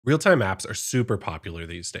Real-time apps are super popular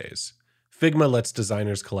these days. Figma lets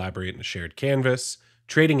designers collaborate in a shared canvas.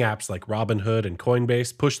 Trading apps like Robinhood and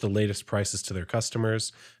Coinbase push the latest prices to their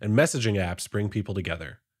customers, and messaging apps bring people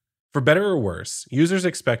together. For better or worse, users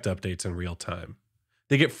expect updates in real time.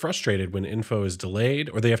 They get frustrated when info is delayed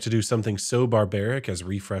or they have to do something so barbaric as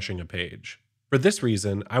refreshing a page. For this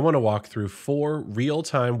reason, I want to walk through 4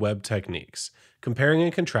 real-time web techniques, comparing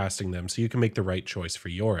and contrasting them so you can make the right choice for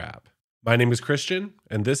your app. My name is Christian,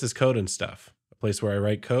 and this is Code and Stuff, a place where I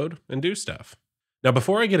write code and do stuff. Now,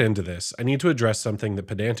 before I get into this, I need to address something that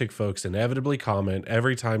pedantic folks inevitably comment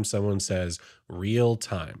every time someone says real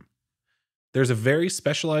time. There's a very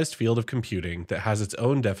specialized field of computing that has its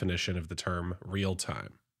own definition of the term real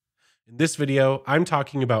time. In this video, I'm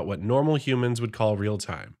talking about what normal humans would call real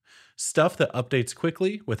time, stuff that updates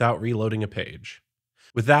quickly without reloading a page.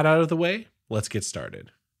 With that out of the way, let's get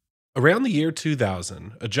started. Around the year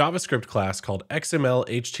 2000, a JavaScript class called XML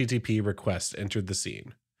HTTP request entered the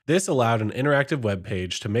scene. This allowed an interactive web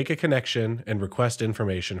page to make a connection and request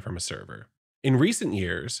information from a server. In recent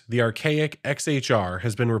years, the archaic XHR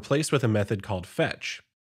has been replaced with a method called fetch.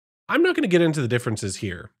 I'm not going to get into the differences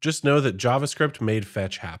here, just know that JavaScript made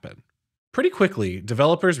fetch happen. Pretty quickly,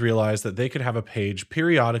 developers realized that they could have a page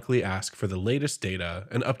periodically ask for the latest data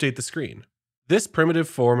and update the screen. This primitive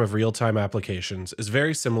form of real-time applications is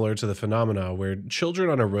very similar to the phenomena where children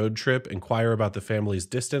on a road trip inquire about the family's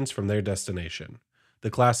distance from their destination.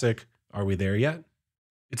 The classic, "Are we there yet?"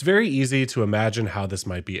 It's very easy to imagine how this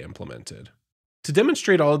might be implemented. To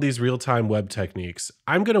demonstrate all of these real-time web techniques,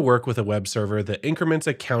 I'm going to work with a web server that increments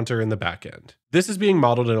a counter in the backend. This is being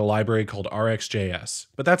modeled in a library called RxJS,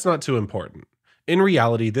 but that's not too important. In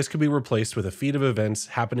reality, this could be replaced with a feed of events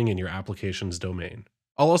happening in your application's domain.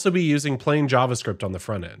 I'll also be using plain JavaScript on the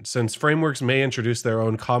front end, since frameworks may introduce their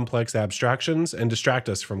own complex abstractions and distract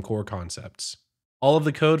us from core concepts. All of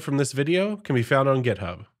the code from this video can be found on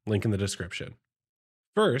GitHub, link in the description.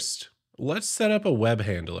 First, let's set up a web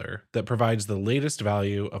handler that provides the latest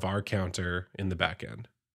value of our counter in the backend.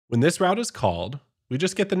 When this route is called, we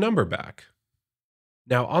just get the number back.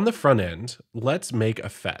 Now on the front end, let's make a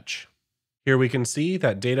fetch. Here we can see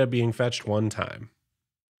that data being fetched one time.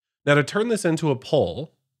 Now to turn this into a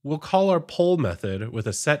poll, we'll call our poll method with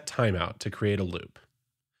a set timeout to create a loop.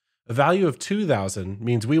 A value of 2000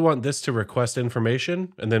 means we want this to request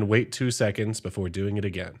information and then wait 2 seconds before doing it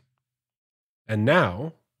again. And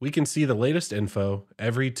now we can see the latest info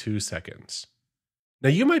every 2 seconds. Now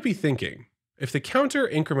you might be thinking, if the counter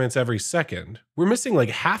increments every second, we're missing like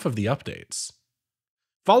half of the updates.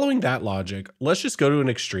 Following that logic, let's just go to an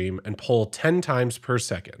extreme and poll 10 times per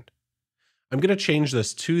second. I'm going to change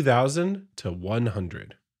this 2000 to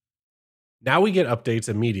 100. Now we get updates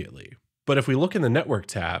immediately, but if we look in the network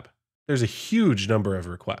tab, there's a huge number of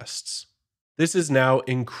requests. This is now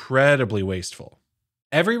incredibly wasteful.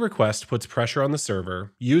 Every request puts pressure on the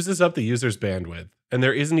server, uses up the user's bandwidth, and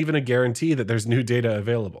there isn't even a guarantee that there's new data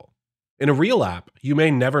available. In a real app, you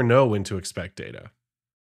may never know when to expect data.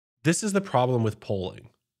 This is the problem with polling.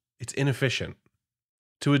 It's inefficient.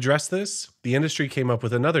 To address this, the industry came up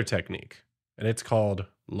with another technique, and it's called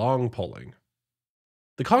long polling.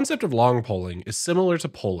 The concept of long polling is similar to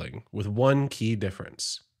polling with one key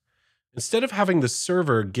difference. Instead of having the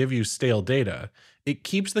server give you stale data, it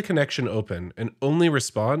keeps the connection open and only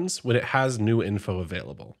responds when it has new info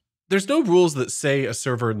available. There's no rules that say a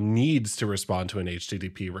server needs to respond to an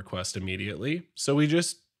HTTP request immediately, so we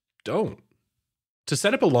just don't. To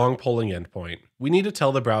set up a long polling endpoint, we need to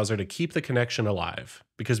tell the browser to keep the connection alive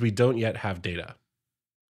because we don't yet have data.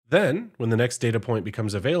 Then, when the next data point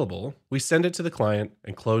becomes available, we send it to the client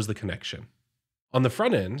and close the connection. On the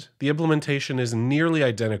front end, the implementation is nearly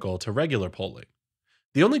identical to regular polling.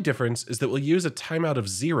 The only difference is that we'll use a timeout of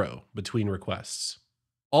 0 between requests.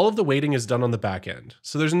 All of the waiting is done on the back end,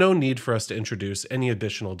 so there's no need for us to introduce any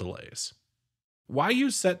additional delays. Why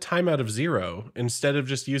use set timeout of 0 instead of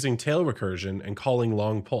just using tail recursion and calling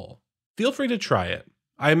long poll? Feel free to try it.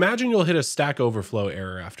 I imagine you'll hit a Stack Overflow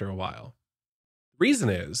error after a while. Reason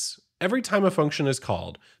is, every time a function is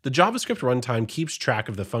called, the JavaScript runtime keeps track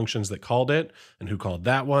of the functions that called it, and who called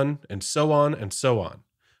that one, and so on and so on.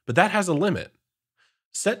 But that has a limit.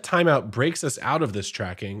 Set timeout breaks us out of this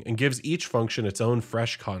tracking and gives each function its own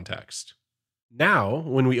fresh context. Now,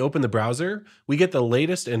 when we open the browser, we get the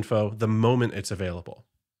latest info the moment it's available.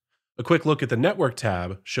 A quick look at the network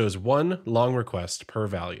tab shows one long request per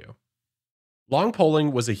value. Long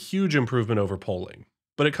polling was a huge improvement over polling,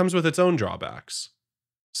 but it comes with its own drawbacks.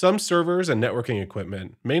 Some servers and networking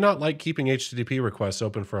equipment may not like keeping HTTP requests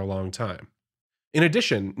open for a long time. In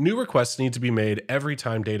addition, new requests need to be made every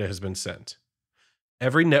time data has been sent.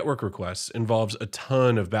 Every network request involves a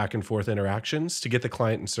ton of back and forth interactions to get the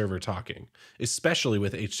client and server talking, especially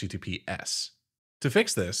with HTTPS. To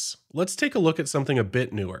fix this, let's take a look at something a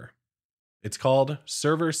bit newer. It's called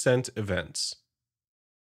server sent events.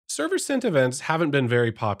 Server sent events haven't been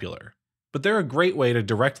very popular, but they're a great way to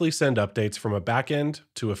directly send updates from a backend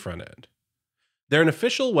to a front end. They're an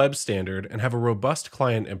official web standard and have a robust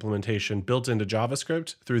client implementation built into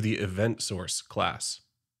JavaScript through the event source class.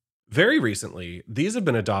 Very recently, these have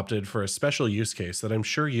been adopted for a special use case that I'm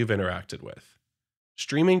sure you've interacted with: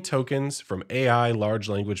 streaming tokens from AI large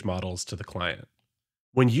language models to the client.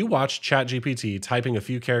 When you watch ChatGPT typing a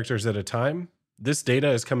few characters at a time, this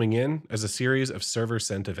data is coming in as a series of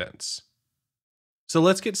server-sent events. So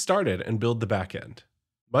let's get started and build the backend.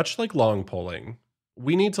 Much like long polling,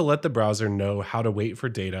 we need to let the browser know how to wait for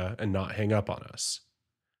data and not hang up on us.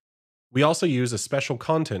 We also use a special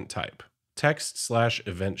content type,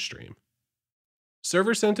 text/event stream.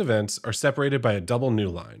 Server-sent events are separated by a double new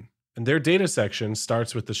line, and their data section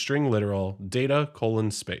starts with the string literal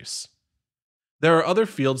data:\space. There are other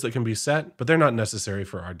fields that can be set, but they're not necessary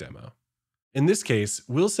for our demo. In this case,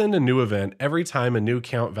 we'll send a new event every time a new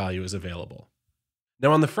count value is available.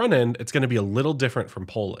 Now on the front end, it's going to be a little different from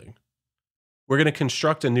polling. We're going to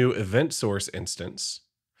construct a new event source instance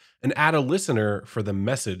and add a listener for the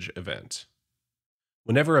message event.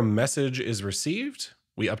 Whenever a message is received,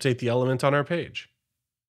 we update the element on our page.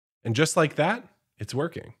 And just like that, it's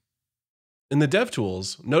working. In the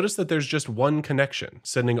DevTools, notice that there's just one connection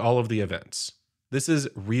sending all of the events. This is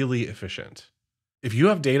really efficient. If you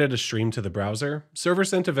have data to stream to the browser,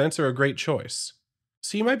 server-sent events are a great choice.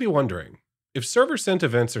 So you might be wondering, if server-sent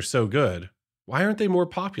events are so good, why aren't they more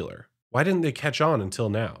popular? Why didn't they catch on until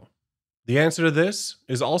now? The answer to this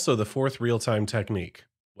is also the fourth real-time technique,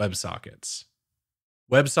 WebSockets.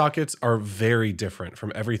 WebSockets are very different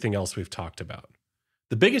from everything else we've talked about.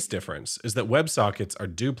 The biggest difference is that WebSockets are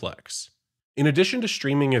duplex. In addition to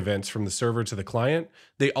streaming events from the server to the client,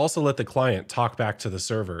 they also let the client talk back to the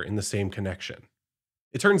server in the same connection.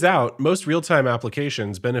 It turns out most real-time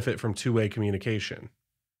applications benefit from two-way communication.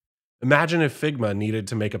 Imagine if Figma needed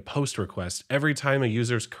to make a post request every time a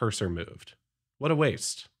user's cursor moved. What a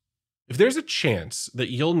waste. If there's a chance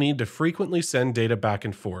that you'll need to frequently send data back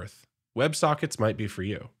and forth, WebSockets might be for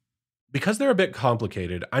you. Because they're a bit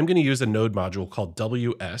complicated, I'm going to use a node module called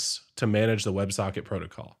WS to manage the WebSocket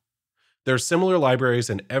protocol. There are similar libraries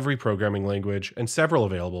in every programming language and several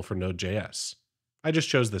available for Node.js. I just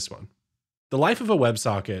chose this one. The life of a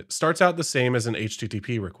WebSocket starts out the same as an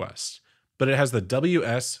HTTP request, but it has the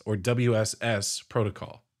WS or WSS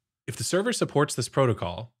protocol. If the server supports this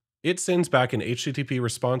protocol, it sends back an HTTP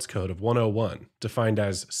response code of 101, defined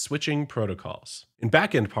as switching protocols. In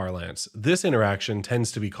backend parlance, this interaction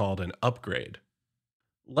tends to be called an upgrade.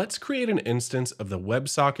 Let's create an instance of the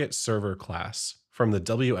WebSocket server class from the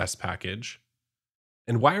WS package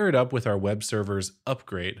and wire it up with our web server's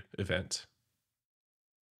upgrade event.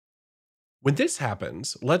 When this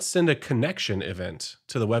happens, let's send a connection event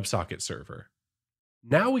to the WebSocket server.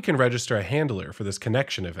 Now we can register a handler for this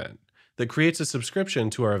connection event that creates a subscription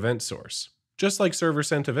to our event source, just like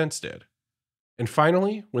server-sent events did. And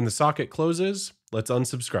finally, when the socket closes, let's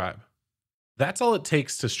unsubscribe. That's all it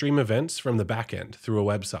takes to stream events from the backend through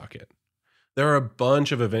a WebSocket. There are a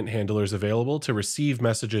bunch of event handlers available to receive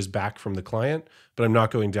messages back from the client, but I'm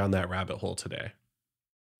not going down that rabbit hole today.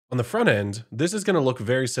 On the front end, this is going to look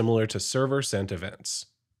very similar to server-sent events.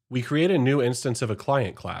 We create a new instance of a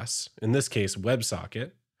client class, in this case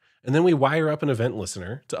WebSocket, and then we wire up an event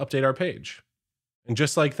listener to update our page. And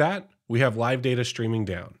just like that, we have live data streaming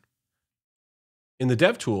down. In the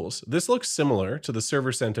DevTools, this looks similar to the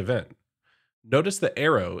server-sent event. Notice the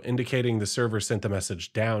arrow indicating the server sent the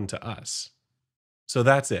message down to us. So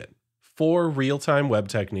that's it. 4 real-time web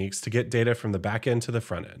techniques to get data from the backend to the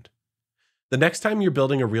front end. The next time you're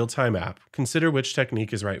building a real-time app, consider which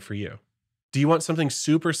technique is right for you. Do you want something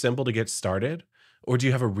super simple to get started? Or do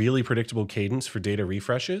you have a really predictable cadence for data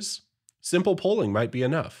refreshes? Simple polling might be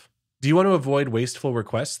enough. Do you want to avoid wasteful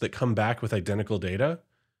requests that come back with identical data?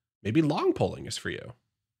 Maybe long polling is for you.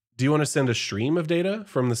 Do you want to send a stream of data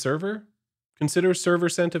from the server? Consider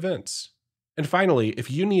server-sent events. And finally,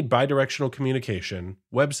 if you need bidirectional communication,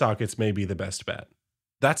 WebSockets may be the best bet.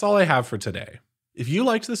 That's all I have for today. If you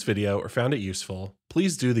liked this video or found it useful,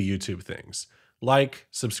 please do the YouTube things. Like,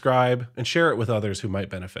 subscribe, and share it with others who might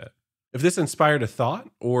benefit. If this inspired a thought,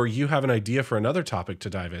 or you have an idea for another topic to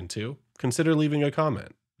dive into, consider leaving a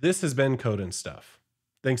comment. This has been Code and Stuff.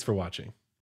 Thanks for watching.